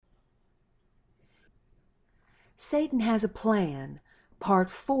Satan Has a Plan, Part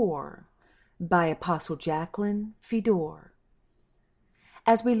 4, by Apostle Jacqueline Fedor.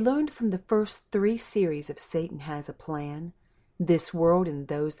 As we learned from the first 3 series of Satan Has a Plan, this world and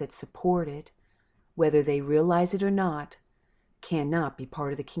those that support it, whether they realize it or not, cannot be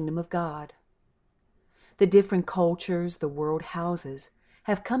part of the kingdom of God. The different cultures the world houses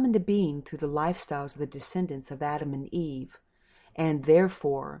have come into being through the lifestyles of the descendants of Adam and Eve, and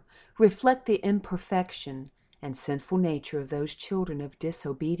therefore reflect the imperfection and sinful nature of those children of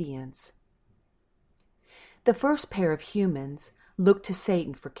disobedience. The first pair of humans looked to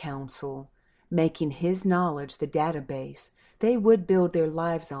Satan for counsel, making his knowledge the database they would build their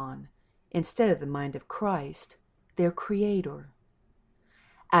lives on, instead of the mind of Christ, their Creator.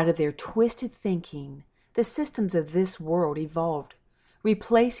 Out of their twisted thinking, the systems of this world evolved,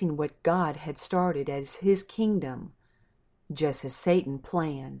 replacing what God had started as His kingdom, just as Satan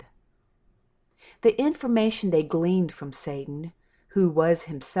planned. The information they gleaned from Satan, who was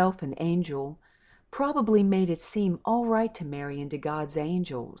himself an angel, probably made it seem all right to marry into God's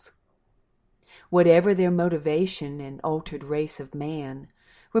angels. Whatever their motivation and altered race of man,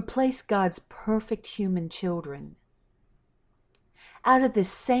 replaced God's perfect human children. Out of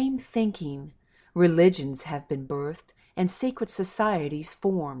this same thinking, religions have been birthed and secret societies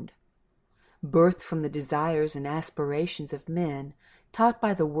formed. Birthed from the desires and aspirations of men taught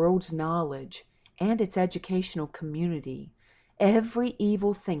by the world's knowledge and its educational community, every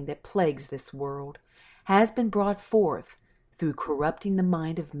evil thing that plagues this world has been brought forth through corrupting the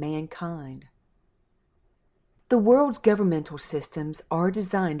mind of mankind. The world's governmental systems are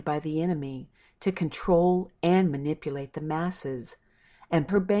designed by the enemy to control and manipulate the masses, and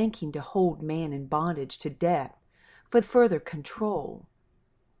per banking to hold man in bondage to debt for further control.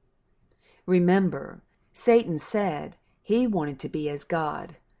 Remember, Satan said he wanted to be as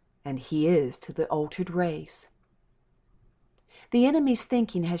God, and he is to the altered race. The enemy's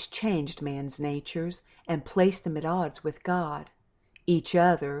thinking has changed man's natures and placed them at odds with God, each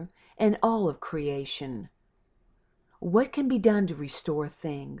other, and all of creation. What can be done to restore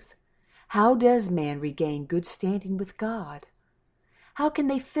things? How does man regain good standing with God? How can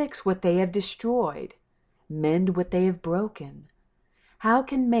they fix what they have destroyed, mend what they have broken? How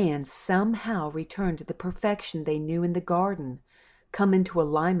can man somehow return to the perfection they knew in the garden, come into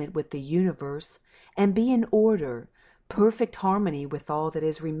alignment with the universe, and be in order, perfect harmony with all that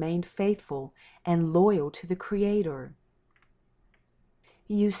has remained faithful and loyal to the Creator?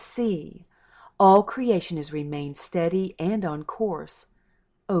 You see, all creation has remained steady and on course,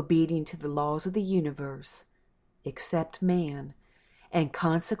 obedient to the laws of the universe, except man, and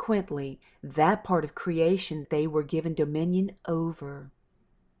consequently that part of creation they were given dominion over.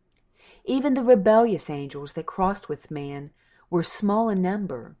 Even the rebellious angels that crossed with man were small in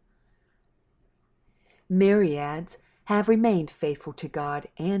number. Myriads have remained faithful to God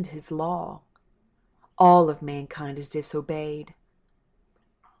and His law. All of mankind is disobeyed.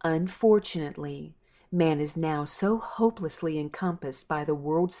 Unfortunately, man is now so hopelessly encompassed by the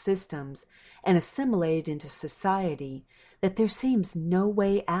world's systems and assimilated into society that there seems no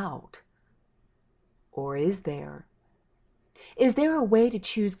way out. Or is there? Is there a way to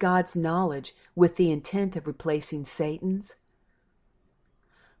choose God's knowledge with the intent of replacing Satan's?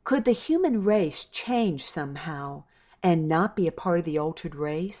 Could the human race change somehow and not be a part of the altered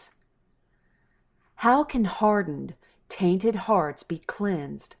race? How can hardened, tainted hearts be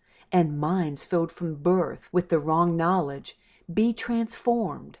cleansed and minds filled from birth with the wrong knowledge be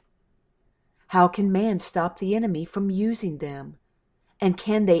transformed? How can man stop the enemy from using them? And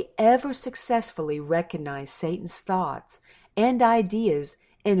can they ever successfully recognize Satan's thoughts and ideas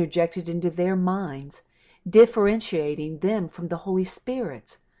interjected into their minds, differentiating them from the Holy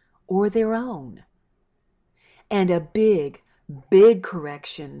Spirit's or their own? And a big, big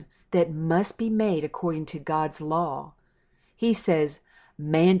correction that must be made according to God's law. He says,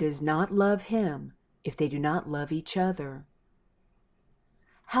 man does not love him if they do not love each other.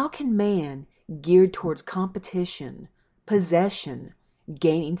 How can man, geared towards competition, possession,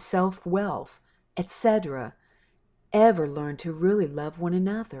 gaining self-wealth, etc., ever learn to really love one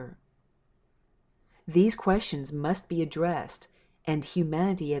another? These questions must be addressed, and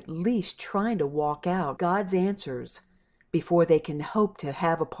humanity at least trying to walk out God's answers before they can hope to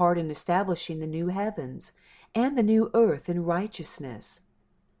have a part in establishing the new heavens and the new earth in righteousness.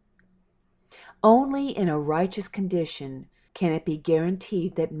 Only in a righteous condition can it be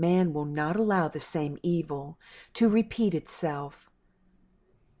guaranteed that man will not allow the same evil to repeat itself.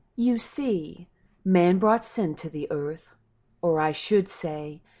 You see, man brought sin to the earth, or I should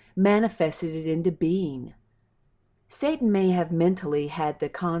say, manifested it into being. Satan may have mentally had the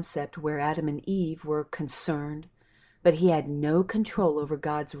concept where Adam and Eve were concerned, but he had no control over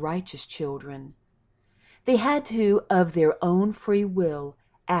God's righteous children. They had to, of their own free will,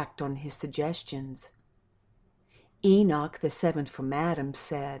 act on his suggestions. Enoch, the seventh from Adam,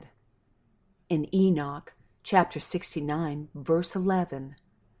 said in Enoch, chapter 69, verse 11,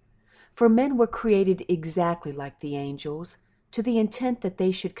 "For men were created exactly like the angels, to the intent that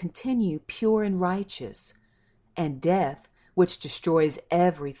they should continue pure and righteous, and death, which destroys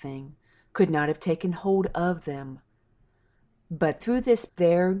everything, could not have taken hold of them. But through this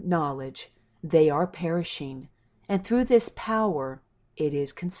their knowledge they are perishing, and through this power it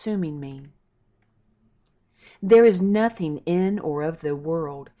is consuming me." There is nothing in or of the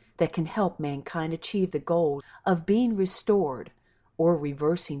world that can help mankind achieve the goal of being restored or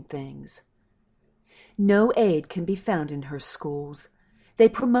reversing things. No aid can be found in her schools. They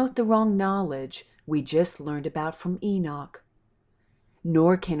promote the wrong knowledge we just learned about from Enoch.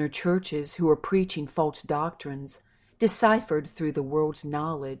 Nor can her churches, who are preaching false doctrines, deciphered through the world's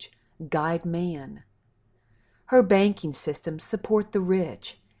knowledge, guide man. Her banking systems support the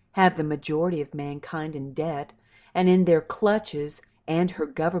rich, have the majority of mankind in debt, and in their clutches, and her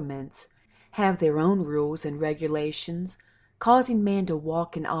governments have their own rules and regulations, causing man to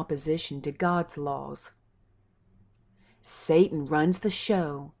walk in opposition to God's laws. Satan runs the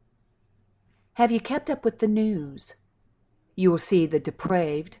show. Have you kept up with the news? You will see the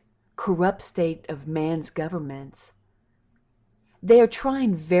depraved, corrupt state of man's governments. They are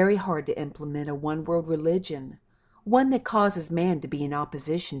trying very hard to implement a one-world religion, one that causes man to be in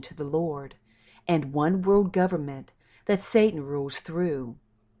opposition to the Lord, and one-world government that Satan rules through.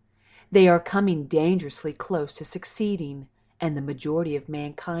 They are coming dangerously close to succeeding, and the majority of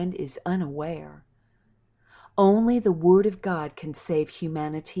mankind is unaware. Only the Word of God can save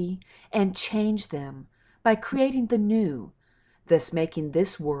humanity and change them by creating the new, thus making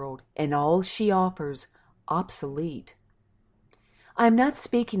this world and all she offers obsolete. I am not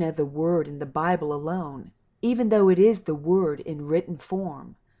speaking of the Word in the Bible alone, even though it is the Word in written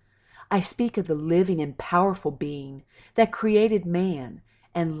form. I speak of the living and powerful being that created man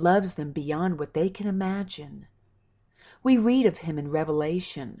and loves them beyond what they can imagine. We read of him in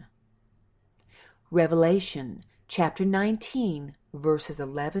Revelation. Revelation chapter 19, verses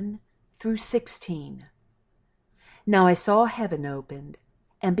 11 through 16. "Now I saw heaven opened,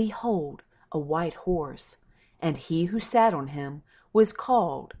 and behold, a white horse, and he who sat on him was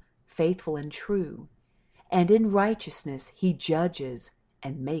called Faithful and True, and in righteousness he judges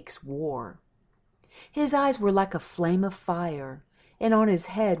and makes war. His eyes were like a flame of fire, and on his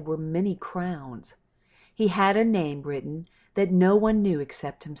head were many crowns. He had a name written that no one knew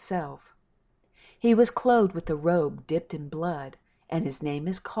except himself. He was clothed with a robe dipped in blood, and his name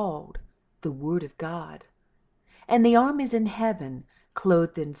is called the Word of God. And the armies in heaven,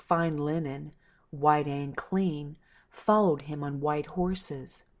 clothed in fine linen, white and clean, followed him on white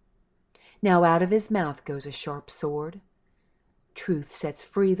horses. Now out of his mouth goes a sharp sword. Truth sets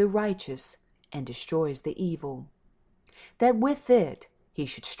free the righteous and destroys the evil. That with it he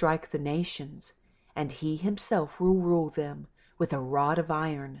should strike the nations, and he himself will rule them with a rod of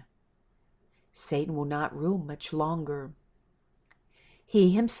iron. Satan will not rule much longer.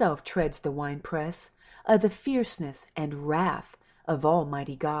 He himself treads the winepress of the fierceness and wrath of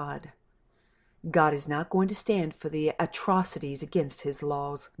Almighty God. God is not going to stand for the atrocities against his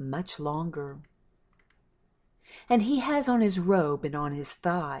laws much longer. And he has on his robe and on his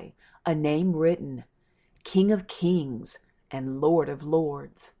thigh a name written, King of Kings and Lord of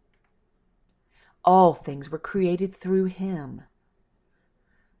Lords. All things were created through him.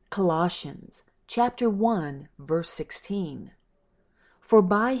 Colossians chapter 1, verse 16. For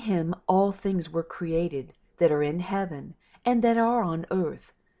by him all things were created that are in heaven and that are on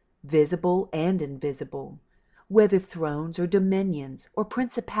earth, visible and invisible, whether thrones or dominions or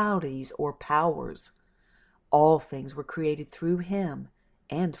principalities or powers. All things were created through him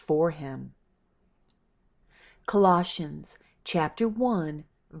and for him. Colossians chapter 1,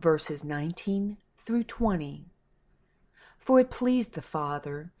 verses 19 through 20. For it pleased the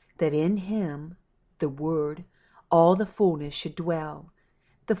Father that in him, the Word, all the fullness should dwell,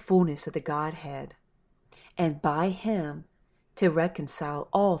 the fullness of the Godhead, and by him to reconcile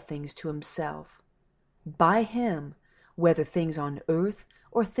all things to himself. By him, whether things on earth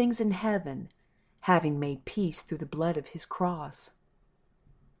or things in heaven, having made peace through the blood of his cross.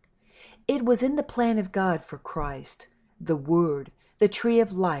 It was in the plan of God for Christ, the Word, the tree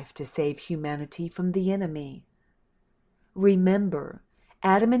of life, to save humanity from the enemy. Remember,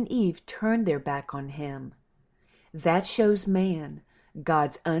 Adam and Eve turned their back on him. That shows man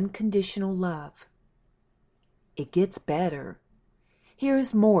God's unconditional love. It gets better. Here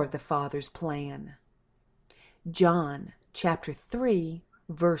is more of the Father's plan. John chapter 3,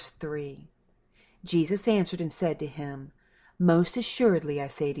 verse 3. Jesus answered and said to him, Most assuredly I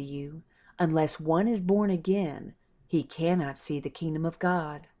say to you, unless one is born again, he cannot see the kingdom of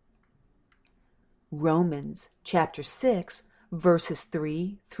God. Romans chapter 6, verses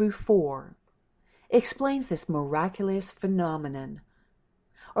 3 through 4 explains this miraculous phenomenon.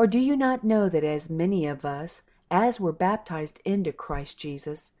 Or do you not know that as many of us as were baptized into Christ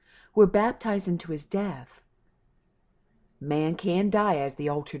Jesus were baptized into his death? Man can die as the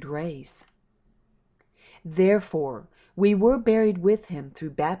altered race. Therefore, we were buried with him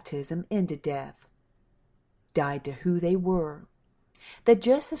through baptism into death, died to who they were, that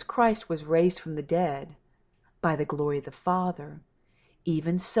just as Christ was raised from the dead by the glory of the Father,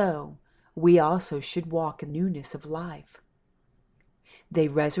 even so we also should walk in newness of life. They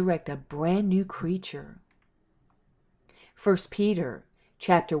resurrect a brand new creature. 1 Peter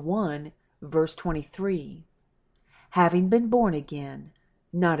chapter 1, verse 23. Having been born again,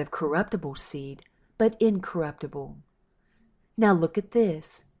 not of corruptible seed, but incorruptible. Now look at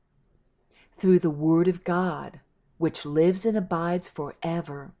this. Through the Word of God, which lives and abides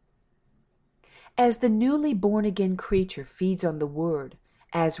forever. As the newly born-again creature feeds on the Word,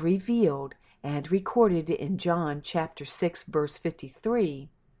 as revealed and recorded in John chapter 6, verse 53,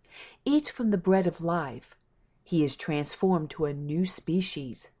 eats from the bread of life, he is transformed to a new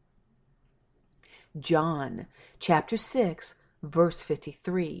species. John chapter 6, verse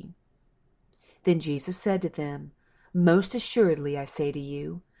 53. Then Jesus said to them, Most assuredly I say to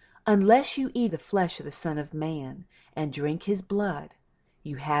you, unless you eat the flesh of the Son of Man and drink his blood,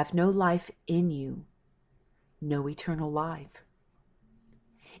 you have no life in you, no eternal life.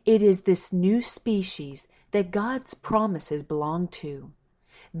 It is this new species that God's promises belong to.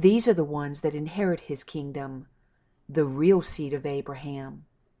 These are the ones that inherit his kingdom, the real seed of Abraham.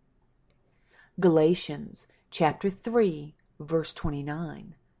 Galatians chapter 3, verse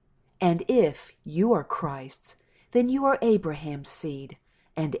 29. And if you are Christ's, then you are Abraham's seed,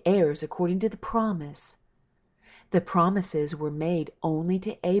 and heirs according to the promise. The promises were made only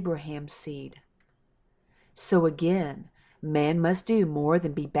to Abraham's seed. So again, man must do more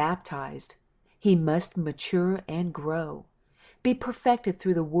than be baptized. He must mature and grow, be perfected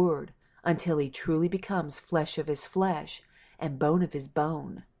through the Word, until he truly becomes flesh of his flesh and bone of his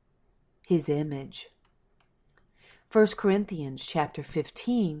bone, his image. 1 Corinthians chapter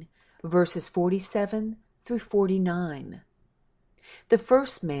 15, verses 47 through 49. The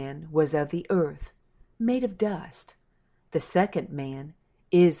first man was of the earth, made of dust. The second man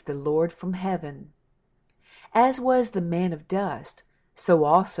is the Lord from heaven. As was the man of dust, so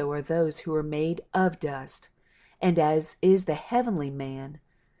also are those who are made of dust. And as is the heavenly man,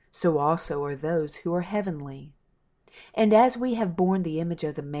 so also are those who are heavenly. And as we have borne the image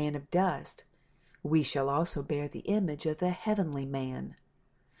of the man of dust, we shall also bear the image of the heavenly man.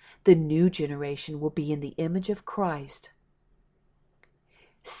 The new generation will be in the image of Christ.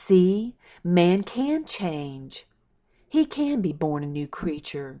 See, man can change. He can be born a new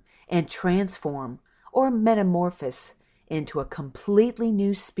creature and transform or metamorphose into a completely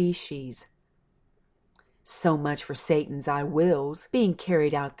new species. So much for Satan's I wills being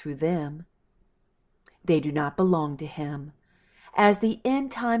carried out through them. They do not belong to him. As the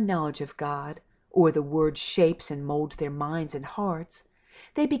end-time knowledge of God, or the Word shapes and molds their minds and hearts,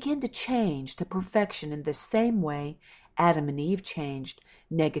 they begin to change to perfection in the same way Adam and Eve changed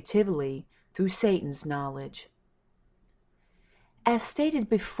negatively through Satan's knowledge. As stated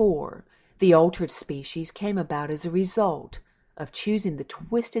before, the altered species came about as a result of choosing the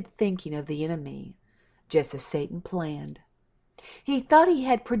twisted thinking of the enemy, just as Satan planned. He thought he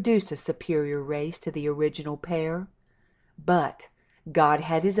had produced a superior race to the original pair, but God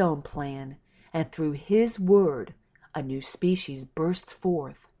had his own plan, and through his word, a new species bursts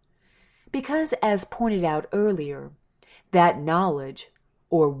forth. Because, as pointed out earlier, that knowledge,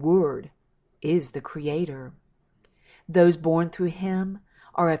 or word, is the Creator. Those born through him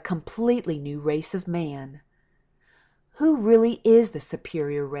are a completely new race of man. Who really is the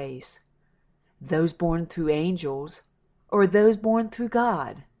superior race? Those born through angels, or those born through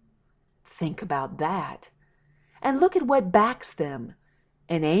God? Think about that. And look at what backs them.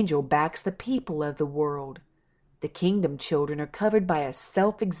 An angel backs the people of the world. The kingdom children are covered by a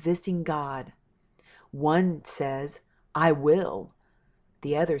self-existing God. One says, I will.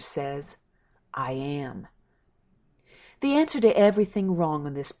 The other says, I am. The answer to everything wrong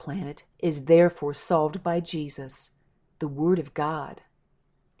on this planet is therefore solved by Jesus, the Word of God.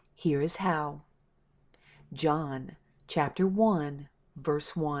 Here is how. John chapter 1,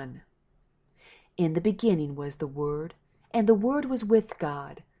 verse 1. In the beginning was the Word, and the Word was with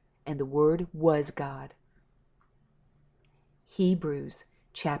God, and the Word was God. Hebrews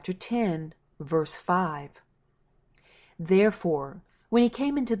chapter 10, verse 5. Therefore, when he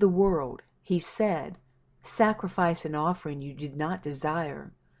came into the world, he said, Sacrifice and offering you did not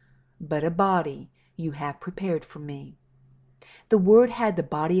desire, but a body you have prepared for me. The Word had the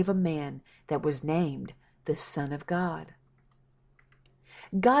body of a man that was named the Son of God.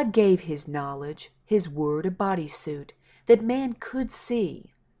 God gave his knowledge, his Word, a bodysuit that man could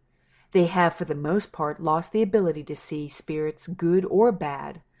see. They have for the most part lost the ability to see spirits, good or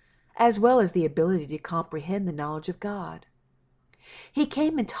bad, as well as the ability to comprehend the knowledge of God. He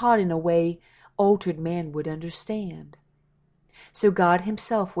came and taught in a way altered man would understand. So God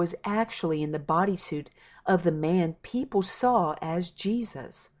himself was actually in the bodysuit of the man people saw as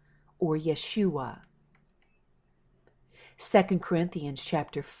Jesus, or Yeshua. 2 Corinthians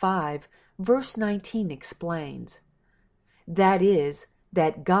chapter 5, verse 19 explains, that is,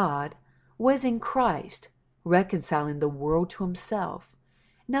 that God was in Christ, reconciling the world to himself,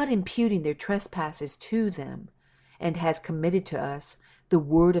 not imputing their trespasses to them, and has committed to us the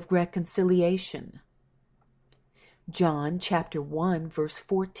word of reconciliation. John chapter 1, verse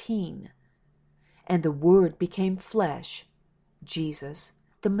 14. And the Word became flesh, Jesus,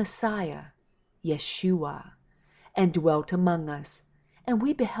 the Messiah, Yeshua, and dwelt among us, and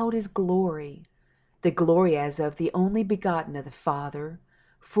we beheld his glory, the glory as of the only begotten of the Father,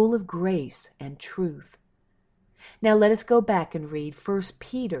 full of grace and truth. Now let us go back and read 1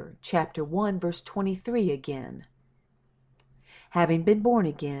 Peter chapter 1, verse 23 again. Having been born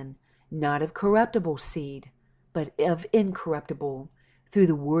again, not of corruptible seed, but of incorruptible, through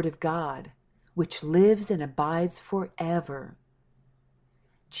the word of God, which lives and abides forever.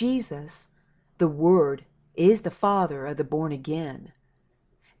 Jesus, the Word, is the Father of the born again.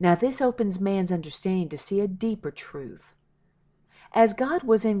 Now this opens man's understanding to see a deeper truth. As God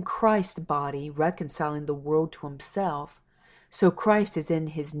was in Christ's body, reconciling the world to himself, so Christ is in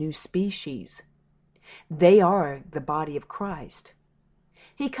his new species. They are the body of Christ.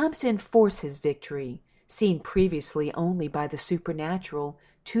 He comes to enforce his victory, seen previously only by the supernatural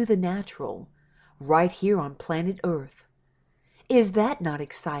to the natural, right here on planet Earth. Is that not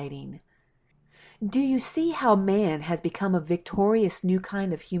exciting? Do you see how man has become a victorious new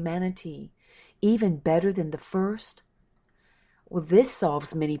kind of humanity, even better than the first? Well, this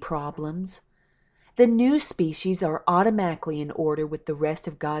solves many problems. The new species are automatically in order with the rest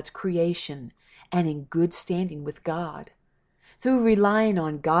of God's creation and in good standing with God. Through relying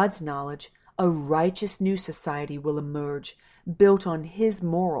on God's knowledge, a righteous new society will emerge, built on his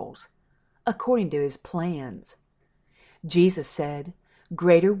morals, according to his plans. Jesus said,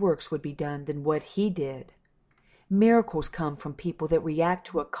 greater works would be done than what he did. Miracles come from people that react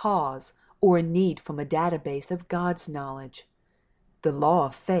to a cause or a need from a database of God's knowledge. The law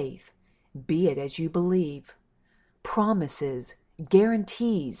of faith, be it as you believe. Promises,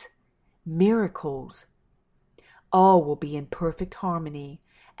 guarantees, miracles. All will be in perfect harmony,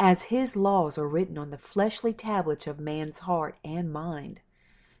 as his laws are written on the fleshly tablets of man's heart and mind,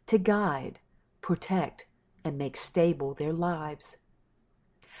 to guide, protect, and make stable their lives.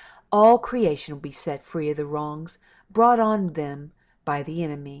 All creation will be set free of the wrongs brought on them by the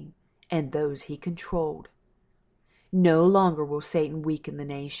enemy and those he controlled. No longer will Satan weaken the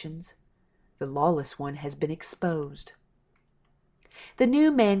nations. The lawless one has been exposed. The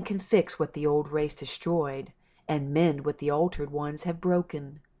new man can fix what the old race destroyed and mend what the altered ones have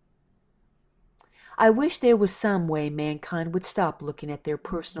broken. I wish there was some way mankind would stop looking at their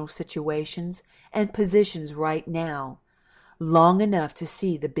personal situations and positions right now, long enough to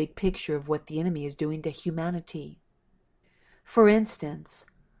see the big picture of what the enemy is doing to humanity. For instance,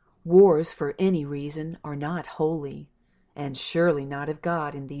 wars for any reason are not holy, and surely not of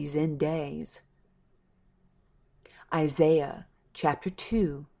God in these end days. Isaiah chapter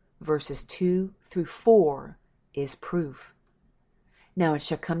 2, verses 2 through 4 is proof. Now it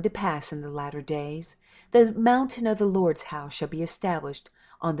shall come to pass in the latter days, the mountain of the Lord's house shall be established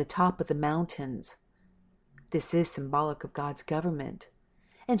on the top of the mountains. This is symbolic of God's government,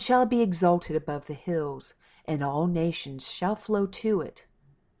 and shall be exalted above the hills, and all nations shall flow to it.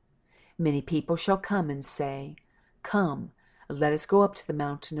 Many people shall come and say, Come, let us go up to the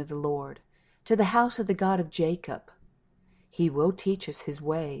mountain of the Lord, to the house of the God of Jacob. He will teach us his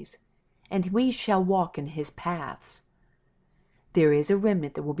ways, and we shall walk in his paths. There is a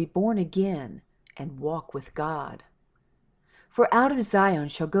remnant that will be born again and walk with God. For out of Zion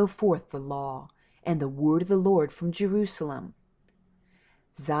shall go forth the law, and the word of the Lord from Jerusalem.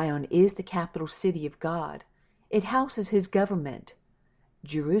 Zion is the capital city of God. It houses his government.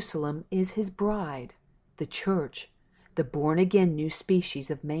 Jerusalem is his bride, the church, the born-again new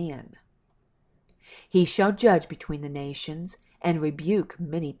species of man. He shall judge between the nations and rebuke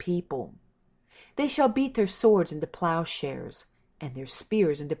many people. They shall beat their swords into plowshares and their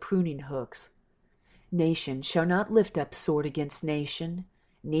spears into pruning hooks. Nation shall not lift up sword against nation,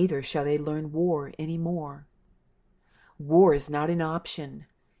 neither shall they learn war any more. War is not an option.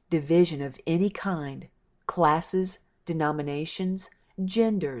 Division of any kind, classes, denominations,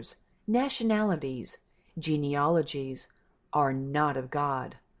 genders, nationalities, genealogies, are not of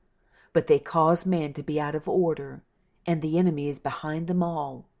God. But they cause man to be out of order, and the enemy is behind them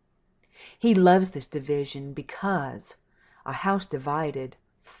all. He loves this division because a house divided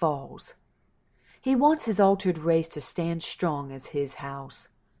falls. He wants his altered race to stand strong as his house.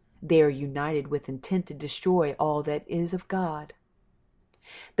 They are united with intent to destroy all that is of God.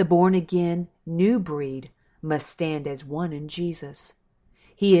 The born-again, new breed must stand as one in Jesus.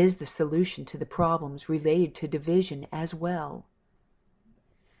 He is the solution to the problems related to division as well.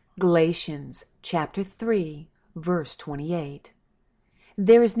 Galatians chapter 3, verse 28.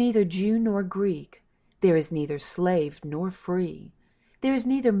 There is neither Jew nor Greek. There is neither slave nor free. There is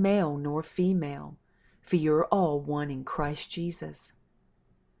neither male nor female, for you are all one in Christ Jesus.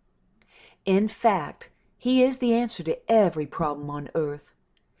 In fact, he is the answer to every problem on earth.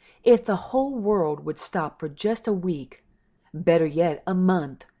 If the whole world would stop for just a week, better yet a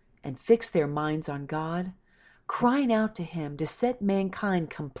month, and fix their minds on God, crying out to him to set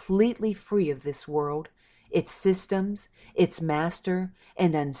mankind completely free of this world, its systems, its master,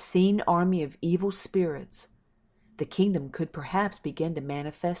 and unseen army of evil spirits, the kingdom could perhaps begin to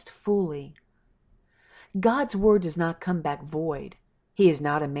manifest fully. God's word does not come back void. He is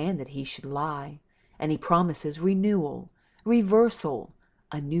not a man that he should lie, and he promises renewal, reversal,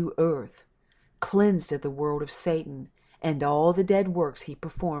 a new earth, cleansed of the world of Satan and all the dead works he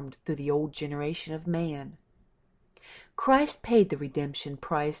performed through the old generation of man. Christ paid the redemption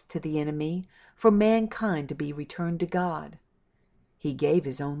price to the enemy for mankind to be returned to God. He gave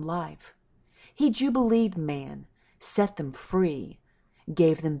his own life. He jubileed man, set them free,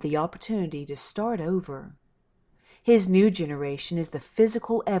 gave them the opportunity to start over. His new generation is the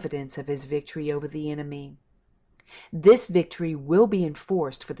physical evidence of his victory over the enemy. This victory will be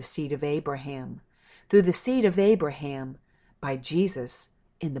enforced for the seed of Abraham, through the seed of Abraham, by Jesus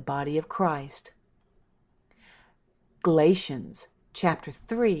in the body of Christ. Galatians chapter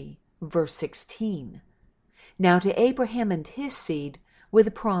 3, verse 16. Now to Abraham and his seed were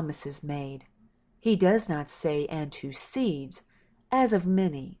the promises made. He does not say, and to seeds, as of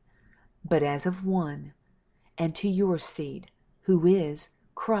many, but as of one, and to your seed, who is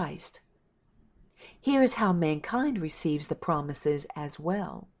Christ. Here is how mankind receives the promises as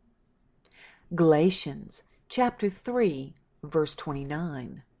well. Galatians chapter 3, verse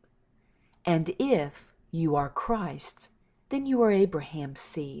 29. And if you are Christ's, then you are Abraham's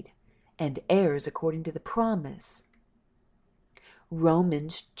seed, and heirs according to the promise.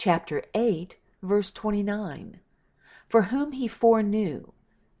 Romans chapter 8, verse 29. For whom he foreknew,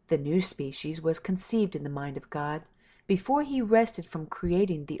 the new species was conceived in the mind of God before he rested from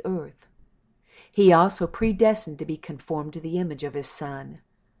creating the earth. He also predestined to be conformed to the image of his Son.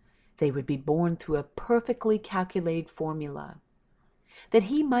 They would be born through a perfectly calculated formula, that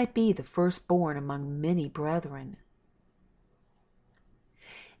he might be the firstborn among many brethren.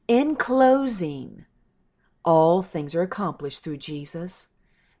 In closing, all things are accomplished through Jesus.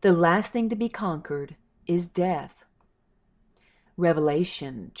 The last thing to be conquered is death.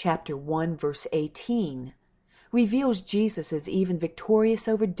 Revelation chapter 1, verse 18 reveals Jesus as even victorious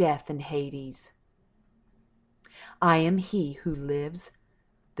over death and Hades. I am he who lives.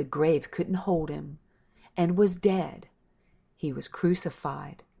 The grave couldn't hold him, and was dead. He was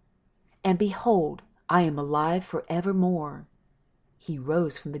crucified. And behold, I am alive forevermore. He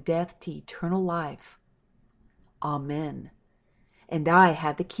rose from the death to eternal life. Amen. And I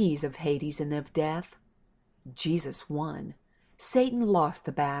have the keys of Hades and of death. Jesus won. Satan lost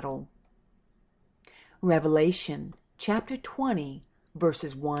the battle. Revelation chapter 20,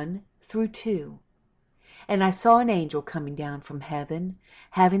 verses 1 through 2. And I saw an angel coming down from heaven,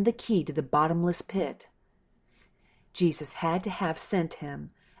 having the key to the bottomless pit. Jesus had to have sent him,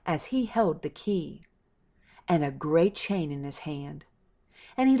 as he held the key, and a great chain in his hand.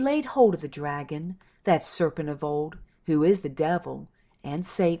 And he laid hold of the dragon, that serpent of old, who is the devil and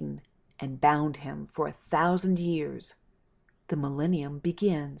Satan, and bound him for 1,000 years. The millennium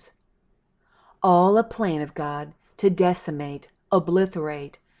begins. All a plan of God to decimate,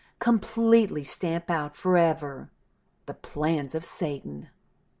 obliterate, completely stamp out forever the plans of Satan.